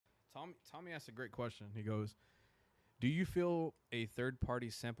Tommy asked a great question. He goes, do you feel a third-party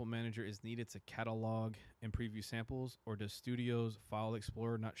sample manager is needed to catalog and preview samples, or does Studio's File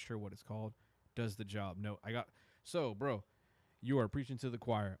Explorer, not sure what it's called, does the job? No, bro, you are preaching to the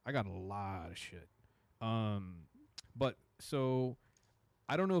choir. I got a lot of shit. But so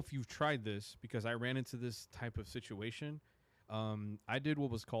I don't know if you've tried this, because I ran into this type of situation. I did what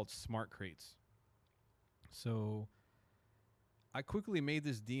was called smart crates. So I quickly made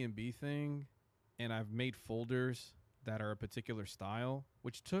this D&B thing, and I've made folders that are a particular style,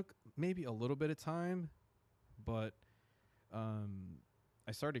 which took maybe a little bit of time, but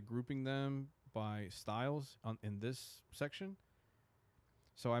I started grouping them by styles in this section.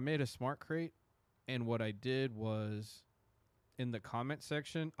 So I made a smart crate, and what I did was in the comment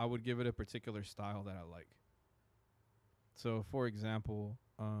section, I would give it a particular style that I like. So for example,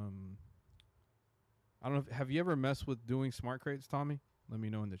 I don't know, have you ever messed with doing smart crates, Tommy? Let me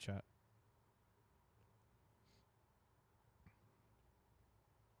know in the chat.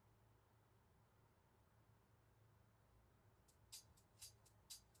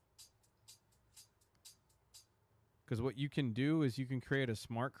 Because what you can do is you can create a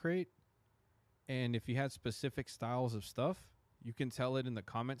smart crate, and if you had specific styles of stuff, you can tell it in the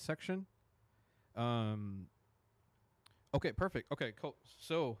comment section. Okay, perfect. Okay, cool.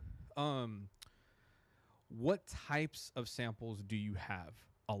 So, what types of samples do you have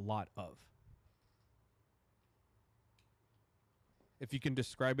a lot of? If you can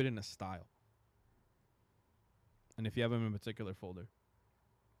describe it in a style. And if you have them in a particular folder.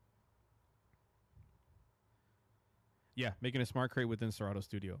 Yeah, making a smart crate within Serato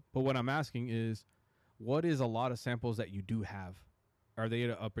Studio. But what I'm asking is, what is a lot of samples that you do have? Are they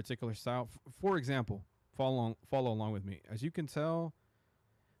a particular style? For example, follow along with me. As you can tell,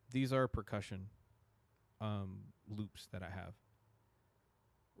 these are percussion loops that I have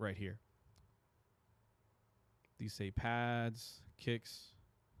right here. These say pads, kicks.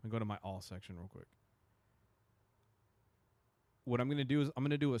 I'm going to go to my all section real quick. What I'm going to do is I'm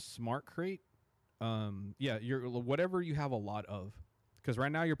going to do a smart crate. Whatever you have a lot of, because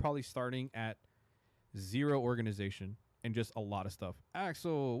right now you're probably starting at 0 organization and just a lot of stuff.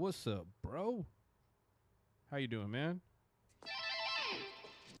 Axel, what's up, bro? How you doing, man?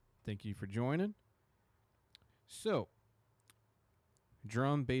 Thank you for joining. So,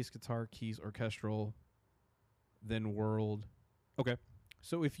 drum, bass, guitar, keys, orchestral, then world. Okay,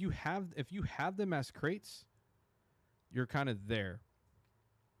 so if you have them as crates, you're kind of there.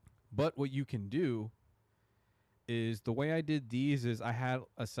 But what you can do is, the way I did these is I had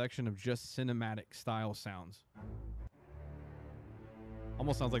a section of just cinematic style sounds.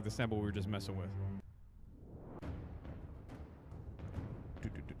 Almost sounds like the sample we were just messing with.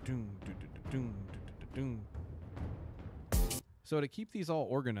 So to keep these all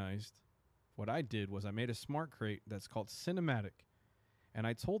organized, what I did was I made a smart crate that's called cinematic. And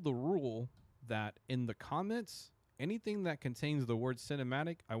I told the rule that in the comments, anything that contains the word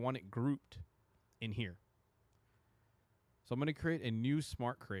cinematic, I want it grouped in here. So I'm going to create a new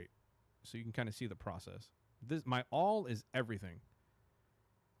smart crate so you can kind of see the process. My all is everything.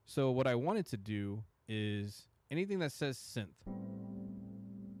 So what I wanted to do is anything that says synth.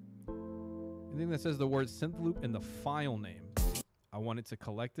 Anything that says the word synth loop in the file name, I wanted to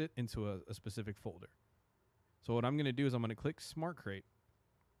collect it into a specific folder. So what I'm going to do is I'm going to click smart crate.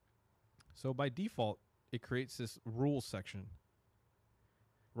 So by default, it creates this rules section.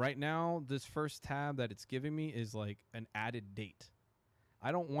 Right now, this first tab that it's giving me is like an added date.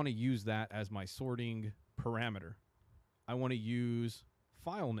 I don't want to use that as my sorting parameter. I want to use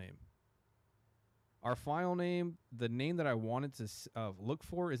file name. Our file name, the name that I wanted to look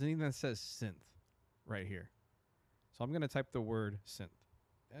for is anything that says synth right here. So I'm going to type the word synth,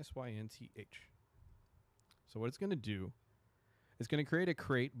 S-Y-N-T-H. So what it's going to do, it's going to create a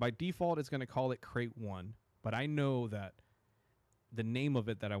crate. By default, it's going to call it crate 1, but I know that the name of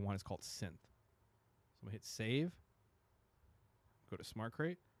it that I want is called synth. So I'm going to hit save, go to smart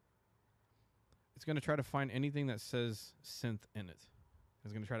crate. It's going to try to find anything that says synth in it.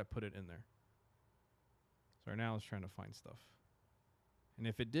 It's going to try to put it in there. So right now it's trying to find stuff. And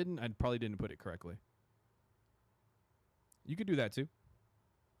if it didn't, I probably didn't put it correctly. You could do that too.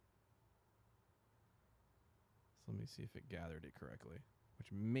 So let me see if it gathered it correctly, which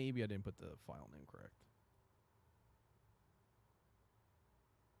maybe I didn't put the file name correct.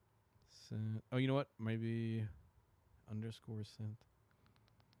 Synth. Oh, you know what? Maybe underscore synth.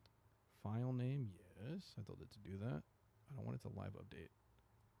 File name, yes. I told it to do that. I don't want it to live update.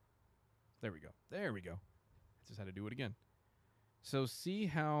 There we go. There we go. I just had to do it again. So see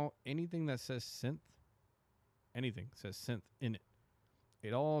how anything that says synth, anything says synth in it,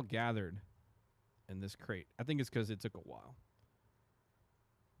 it all gathered in this crate. I think it's because it took a while.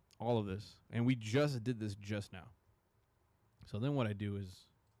 All of this. And we just did this just now. So then what I do is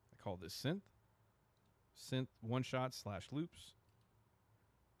I call this synth one shot / loops.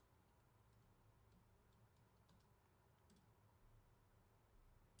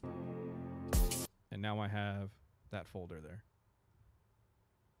 And now I have that folder there.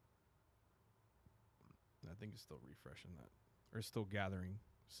 I think it's still refreshing that. Or it's still gathering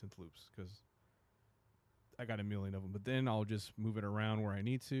synth loops because I got a million of them. But then I'll just move it around where I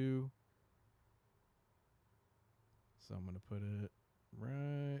need to. So I'm going to put it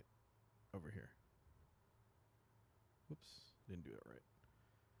right over here. Whoops, didn't do it right.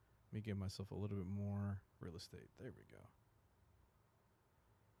 Let me give myself a little bit more real estate. There we go.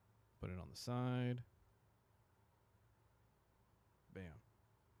 Put it on the side. Bam.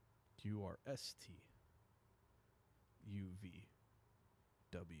 QRST.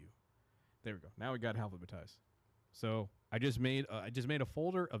 UVW. There we go. Now we got alphabetized. So I just made a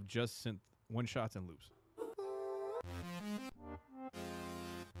folder of just synth one shots and loops.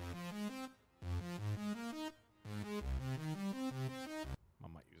 I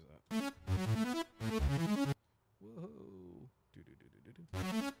might use that. Whoa.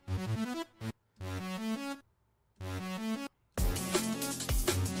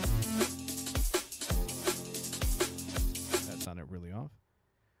 That sounded really off.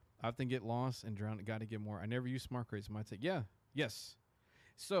 I often get lost and drown. Got to get more. I never use smart crates. Might take. Yeah. Yes.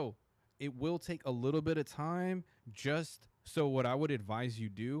 So it will take a little bit of time. Just so what I would advise you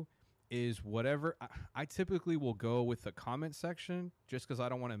do is whatever. I typically will go with the comment section just because I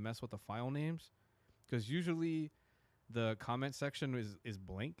don't want to mess with the file names. Because usually the comment section is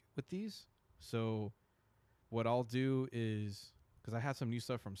blank with these. So what I'll do is, because I had some new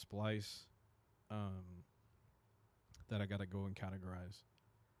stuff from Splice that I got to go and categorize.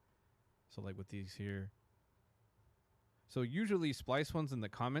 So like with these here. So usually Splice ones in the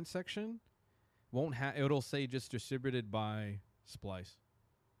comment section won't have, it'll say just distributed by Splice.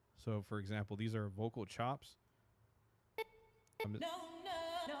 So for example, these are vocal chops.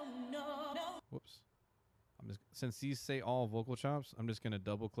 Whoops. Since these say all vocal chops, I'm just going to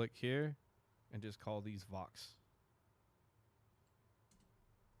double click here and just call these Vox.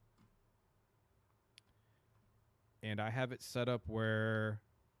 And I have it set up where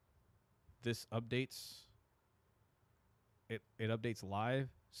this updates. It updates live.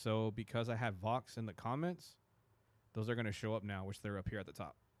 So because I have Vox in the comments, those are going to show up now, which they're up here at the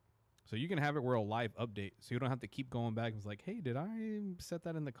top. So you can have it where it'll live update. So you don't have to keep going back and it's like, hey, did I set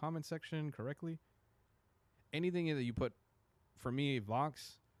that in the comment section correctly? Anything that you put, for me,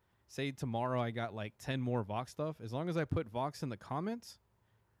 Vox, say tomorrow I got like 10 more Vox stuff. As long as I put Vox in the comments,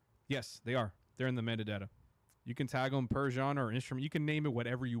 yes, they are. They're in the metadata. You can tag them per genre or instrument. You can name it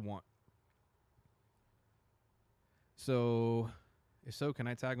whatever you want. So, if so, can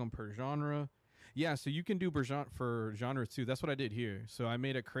I tag them per genre? Yeah, so you can do for genres too. That's what I did here. So I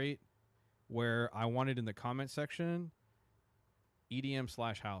made a crate where I wanted in the comment section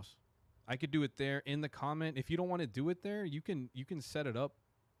EDM/house. I could do it there in the comment. If you don't want to do it there, you can set it up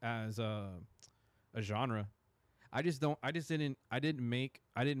as a genre. I didn't make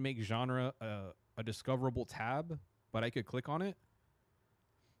genre a discoverable tab, but I could click on it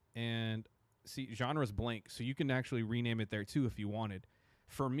and see genre is blank, so you can actually rename it there too if you wanted.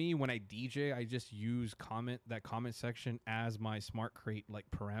 For me, when I DJ, I just use that comment section as my smart crate like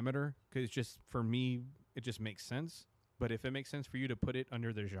parameter, because just for me it just makes sense. But if it makes sense for you to put it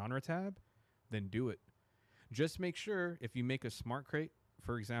under the genre tab, then do it. Just make sure if you make a smart crate,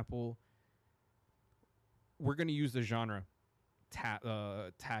 for example, we're going to use the genre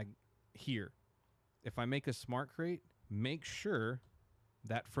tag here. If I make a smart crate, make sure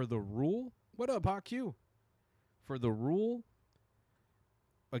that for the rule, what up, Hot Q? For the rule,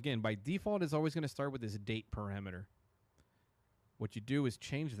 again, by default, it's always going to start with this date parameter. What you do is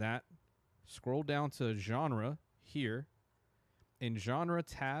change that, scroll down to genre here. In genre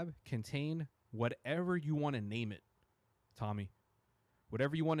tab, contain whatever you want to name it, Tommy.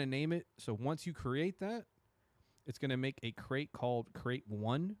 Whatever you want to name it. So once you create that, it's going to make a crate called crate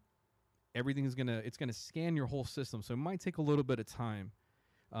 1. It's going to scan your whole system. So it might take a little bit of time.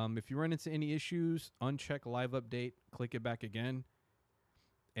 If you run into any issues, uncheck live update, click it back again,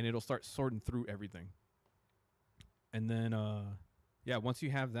 and it'll start sorting through everything. And then, once you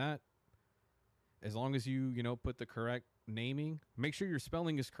have that, as long as you put the correct naming, make sure your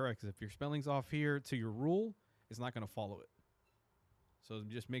spelling is correct. 'Cause if your spelling's off here to your rule, it's not going to follow it. So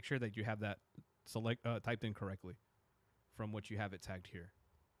just make sure that you have that typed in correctly from what you have it tagged here.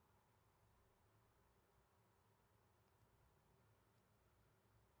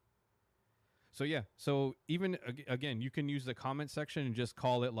 So yeah, so even again, you can use the comment section and just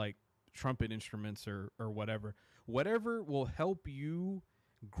call it like trumpet instruments or whatever. Whatever will help you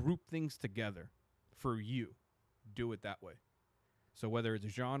group things together for you. Do it that way. So whether it's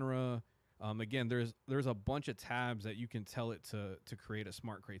genre, again, there's a bunch of tabs that you can tell it to create a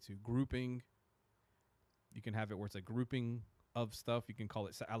smart crate to. Grouping, you can have it where it's a grouping of stuff. You can call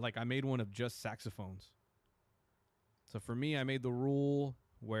it like I made one of just saxophones. So for me, I made the rule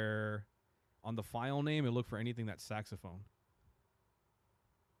where on the file name, it looked for anything that's saxophone.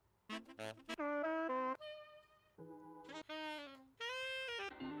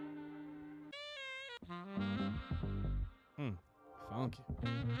 Funky.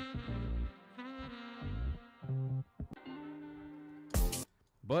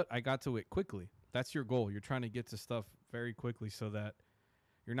 But I got to it quickly. That's your goal. You're trying to get to stuff very quickly so that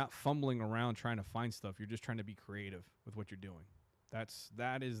you're not fumbling around trying to find stuff. You're just trying to be creative with what you're doing.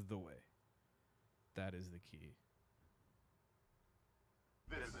 That is the way. That is the key.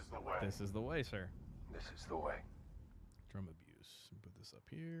 This is the way. This is the way, sir. This is the way. Drum abuse. Put this up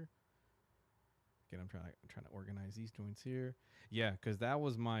here. Again, I'm trying to organize these joints here. Yeah, because that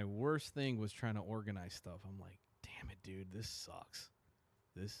was my worst thing, was trying to organize stuff. I'm like, damn it, dude, this sucks.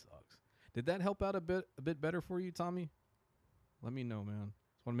 This sucks. Did that help out a bit better for you, Tommy? Let me know, man.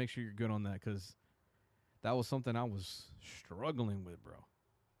 Just want to make sure you're good on that, because that was something I was struggling with, bro.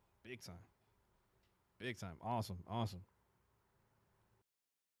 Big time. Big time. Awesome. Awesome.